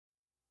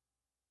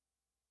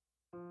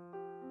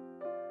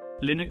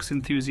Linux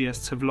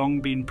enthusiasts have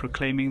long been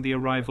proclaiming the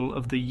arrival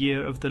of the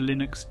year of the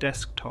Linux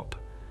desktop,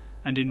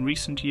 and in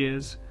recent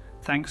years,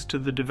 thanks to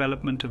the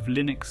development of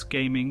Linux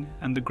gaming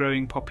and the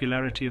growing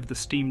popularity of the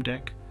Steam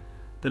Deck,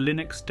 the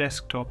Linux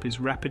desktop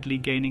is rapidly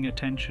gaining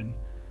attention,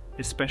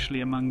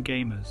 especially among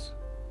gamers.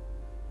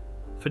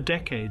 For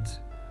decades,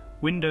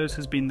 Windows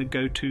has been the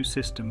go-to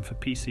system for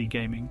PC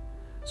gaming,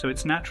 so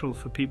it's natural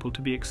for people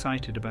to be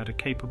excited about a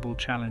capable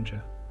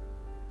challenger.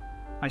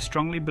 I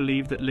strongly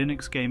believe that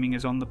Linux gaming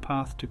is on the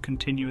path to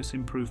continuous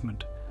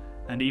improvement,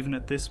 and even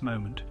at this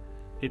moment,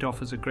 it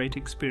offers a great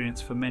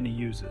experience for many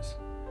users.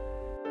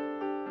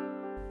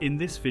 In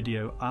this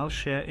video, I'll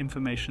share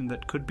information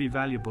that could be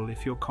valuable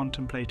if you're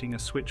contemplating a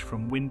switch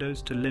from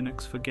Windows to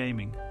Linux for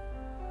gaming.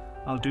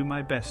 I'll do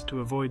my best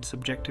to avoid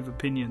subjective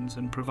opinions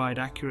and provide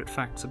accurate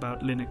facts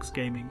about Linux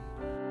gaming.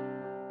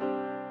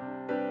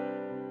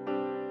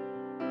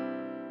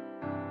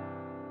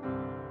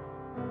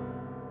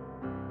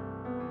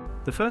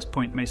 The first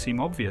point may seem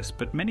obvious,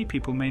 but many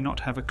people may not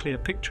have a clear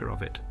picture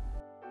of it.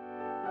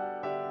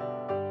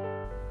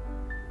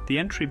 The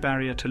entry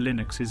barrier to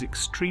Linux is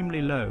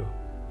extremely low.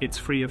 It's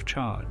free of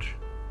charge.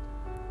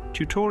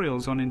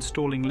 Tutorials on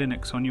installing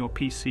Linux on your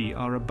PC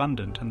are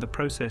abundant, and the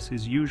process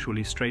is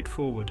usually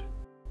straightforward.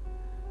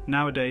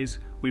 Nowadays,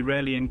 we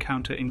rarely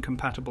encounter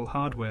incompatible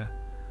hardware,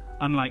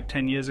 unlike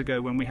 10 years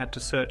ago when we had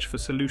to search for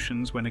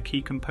solutions when a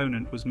key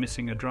component was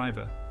missing a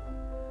driver.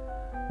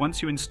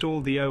 Once you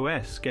install the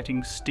OS,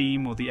 getting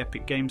Steam or the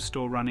Epic Games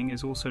Store running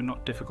is also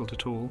not difficult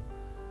at all.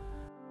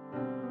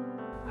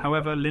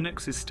 However,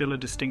 Linux is still a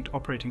distinct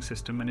operating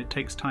system, and it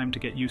takes time to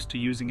get used to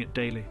using it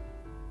daily.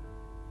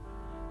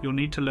 You'll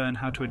need to learn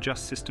how to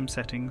adjust system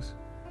settings,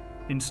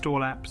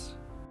 install apps,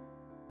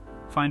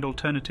 find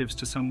alternatives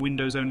to some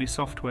Windows-only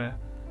software,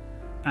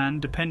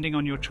 and depending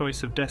on your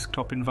choice of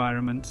desktop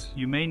environments,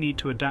 you may need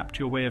to adapt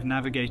your way of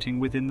navigating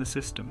within the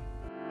system.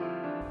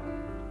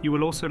 You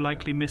will also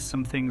likely miss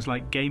some things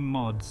like game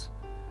mods,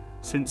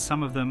 since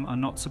some of them are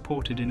not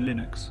supported in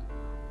Linux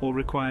or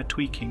require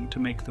tweaking to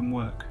make them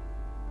work.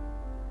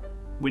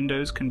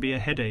 Windows can be a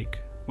headache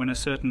when a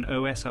certain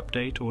OS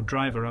update or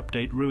driver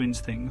update ruins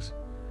things,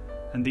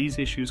 and these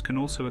issues can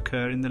also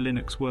occur in the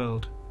Linux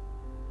world.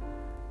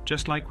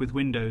 Just like with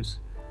Windows,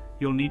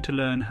 you'll need to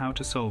learn how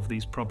to solve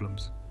these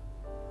problems.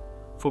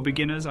 For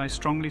beginners, I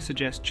strongly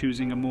suggest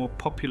choosing a more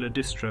popular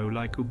distro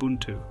like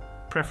Ubuntu,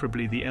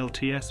 preferably the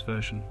LTS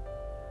version.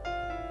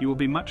 You will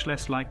be much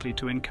less likely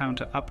to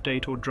encounter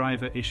update or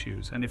driver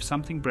issues, and if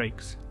something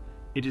breaks,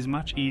 it is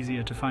much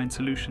easier to find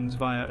solutions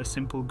via a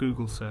simple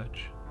Google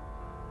search.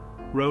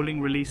 Rolling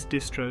release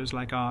distros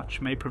like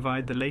Arch may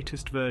provide the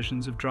latest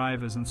versions of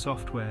drivers and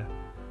software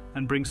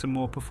and bring some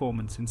more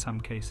performance in some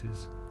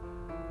cases,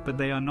 but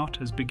they are not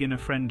as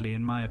beginner-friendly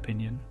in my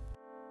opinion.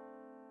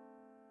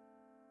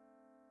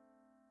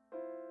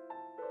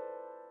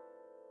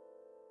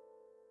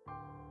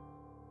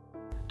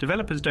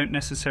 Developers don't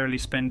necessarily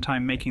spend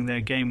time making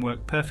their game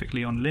work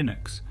perfectly on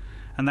Linux,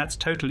 and that's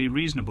totally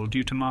reasonable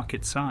due to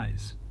market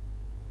size.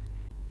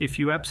 If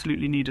you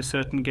absolutely need a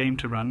certain game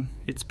to run,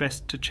 it's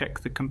best to check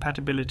the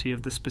compatibility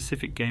of the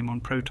specific game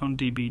on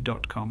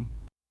protondb.com.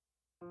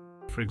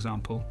 For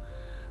example,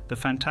 the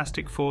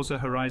fantastic Forza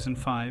Horizon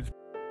 5,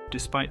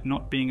 despite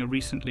not being a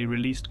recently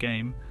released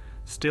game,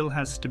 still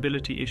has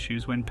stability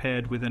issues when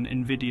paired with an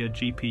NVIDIA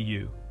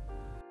GPU.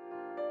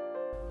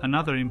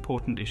 Another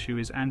important issue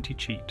is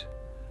anti-cheat.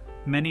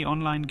 Many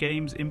online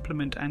games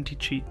implement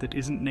anti-cheat that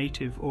isn't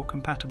native or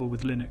compatible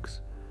with Linux,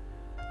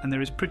 and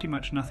there is pretty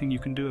much nothing you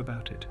can do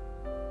about it.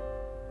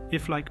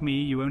 If, like me,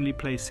 you only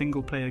play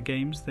single-player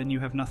games, then you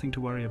have nothing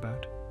to worry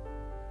about.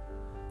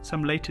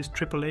 Some latest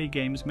AAA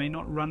games may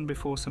not run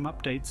before some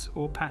updates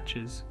or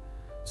patches,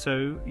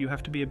 so you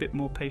have to be a bit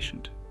more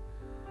patient.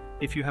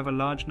 If you have a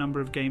large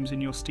number of games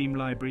in your Steam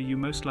library, you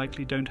most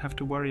likely don't have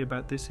to worry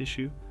about this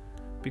issue,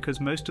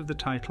 because most of the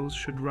titles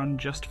should run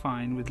just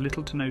fine with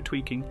little to no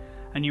tweaking,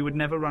 and you would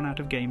never run out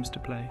of games to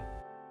play.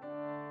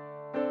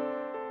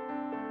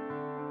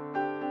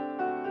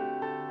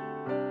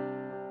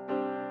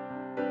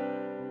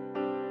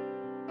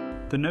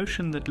 The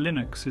notion that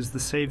Linux is the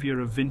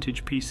savior of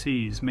vintage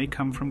PCs may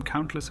come from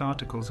countless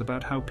articles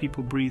about how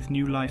people breathe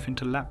new life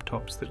into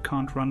laptops that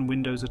can't run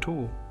Windows at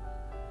all.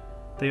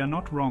 They are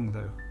not wrong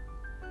though.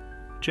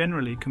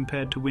 Generally,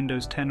 compared to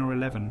Windows 10 or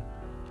 11,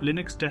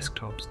 Linux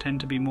desktops tend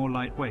to be more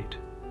lightweight,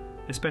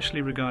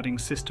 especially regarding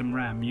system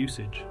RAM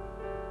usage.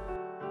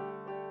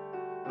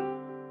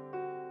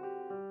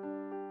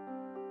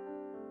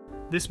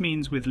 This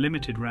means with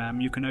limited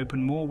RAM you can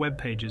open more web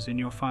pages in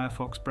your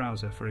Firefox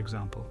browser, for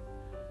example.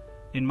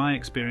 In my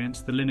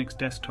experience, the Linux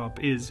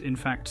desktop is, in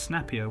fact,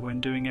 snappier when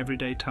doing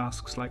everyday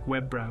tasks like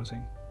web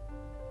browsing.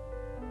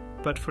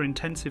 But for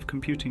intensive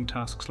computing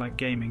tasks like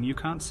gaming, you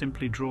can't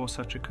simply draw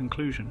such a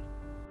conclusion.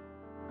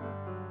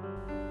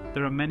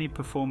 There are many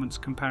performance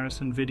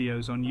comparison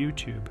videos on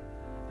YouTube,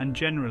 and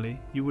generally,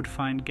 you would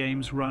find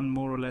games run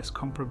more or less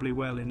comparably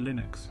well in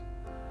Linux.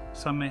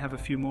 Some may have a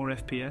few more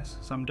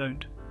FPS, some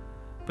don't.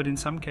 But in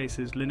some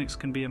cases, Linux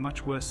can be a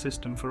much worse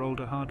system for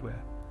older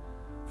hardware.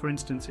 For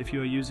instance, if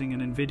you are using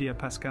an NVIDIA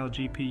Pascal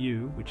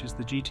GPU, which is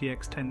the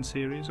GTX 10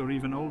 series or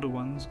even older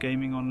ones,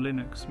 gaming on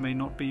Linux may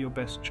not be your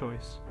best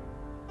choice.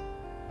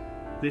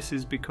 This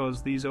is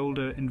because these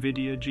older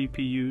NVIDIA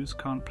GPUs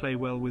can't play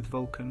well with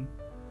Vulkan,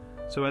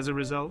 so as a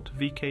result,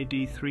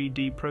 VKD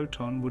 3D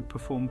Proton would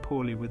perform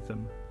poorly with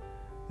them.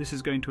 This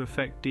is going to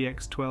affect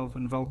DX12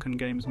 and Vulkan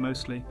games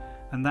mostly,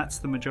 and that's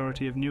the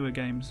majority of newer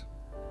games.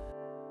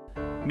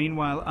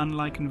 Meanwhile,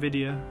 unlike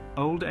NVIDIA,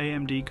 old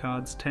AMD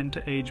cards tend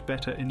to age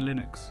better in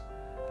Linux,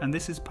 and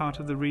this is part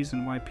of the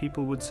reason why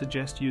people would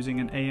suggest using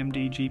an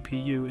AMD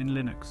GPU in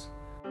Linux.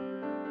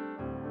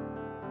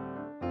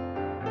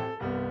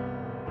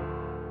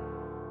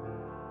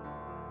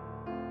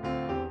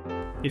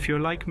 If you're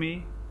like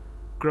me,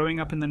 growing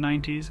up in the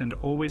 90s and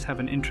always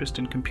have an interest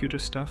in computer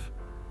stuff,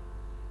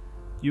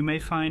 you may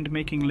find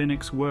making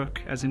Linux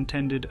work as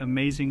intended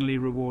amazingly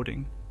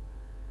rewarding.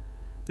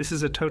 This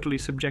is a totally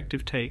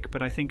subjective take,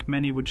 but I think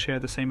many would share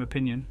the same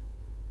opinion.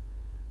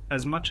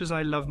 As much as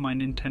I love my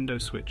Nintendo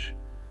Switch,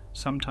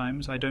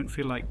 sometimes I don't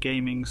feel like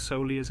gaming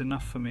solely is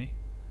enough for me.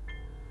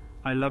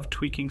 I love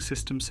tweaking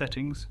system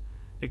settings,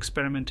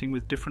 experimenting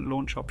with different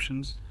launch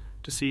options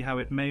to see how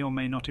it may or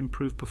may not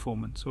improve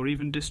performance, or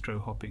even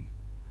distro hopping.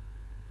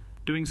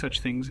 Doing such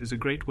things is a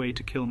great way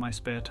to kill my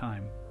spare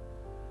time.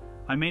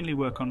 I mainly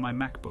work on my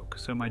MacBook,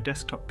 so my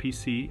desktop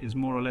PC is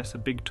more or less a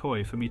big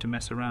toy for me to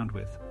mess around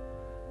with,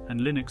 and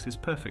Linux is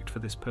perfect for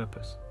this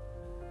purpose.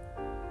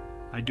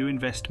 I do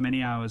invest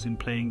many hours in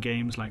playing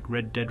games like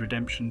Red Dead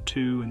Redemption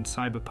 2 and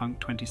Cyberpunk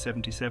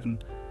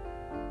 2077,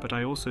 but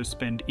I also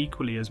spend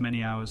equally as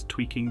many hours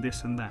tweaking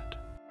this and that.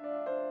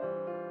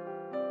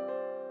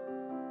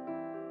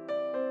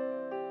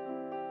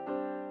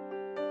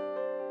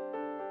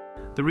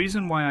 The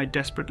reason why I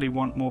desperately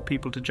want more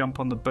people to jump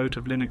on the boat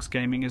of Linux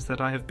gaming is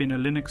that I have been a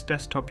Linux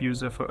desktop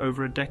user for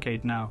over a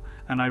decade now,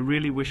 and I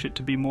really wish it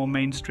to be more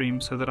mainstream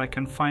so that I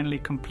can finally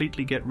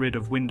completely get rid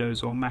of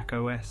Windows or Mac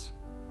OS.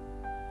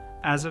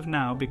 As of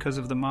now, because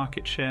of the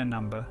market share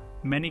number,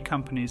 many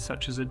companies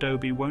such as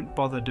Adobe won't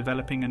bother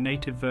developing a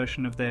native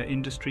version of their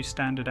industry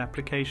standard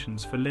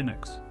applications for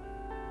Linux.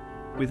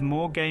 With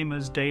more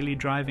gamers daily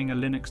driving a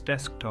Linux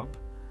desktop,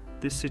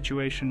 this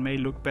situation may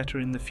look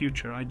better in the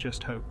future, I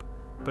just hope.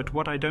 But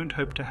what I don't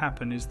hope to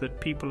happen is that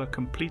people are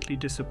completely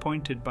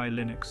disappointed by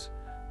Linux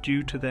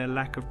due to their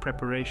lack of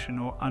preparation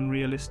or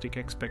unrealistic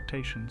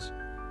expectations.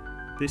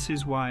 This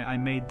is why I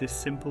made this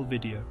simple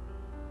video.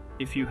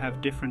 If you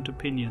have different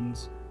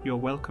opinions, you're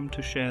welcome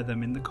to share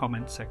them in the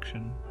comment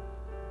section.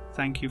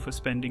 Thank you for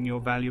spending your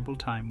valuable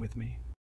time with me.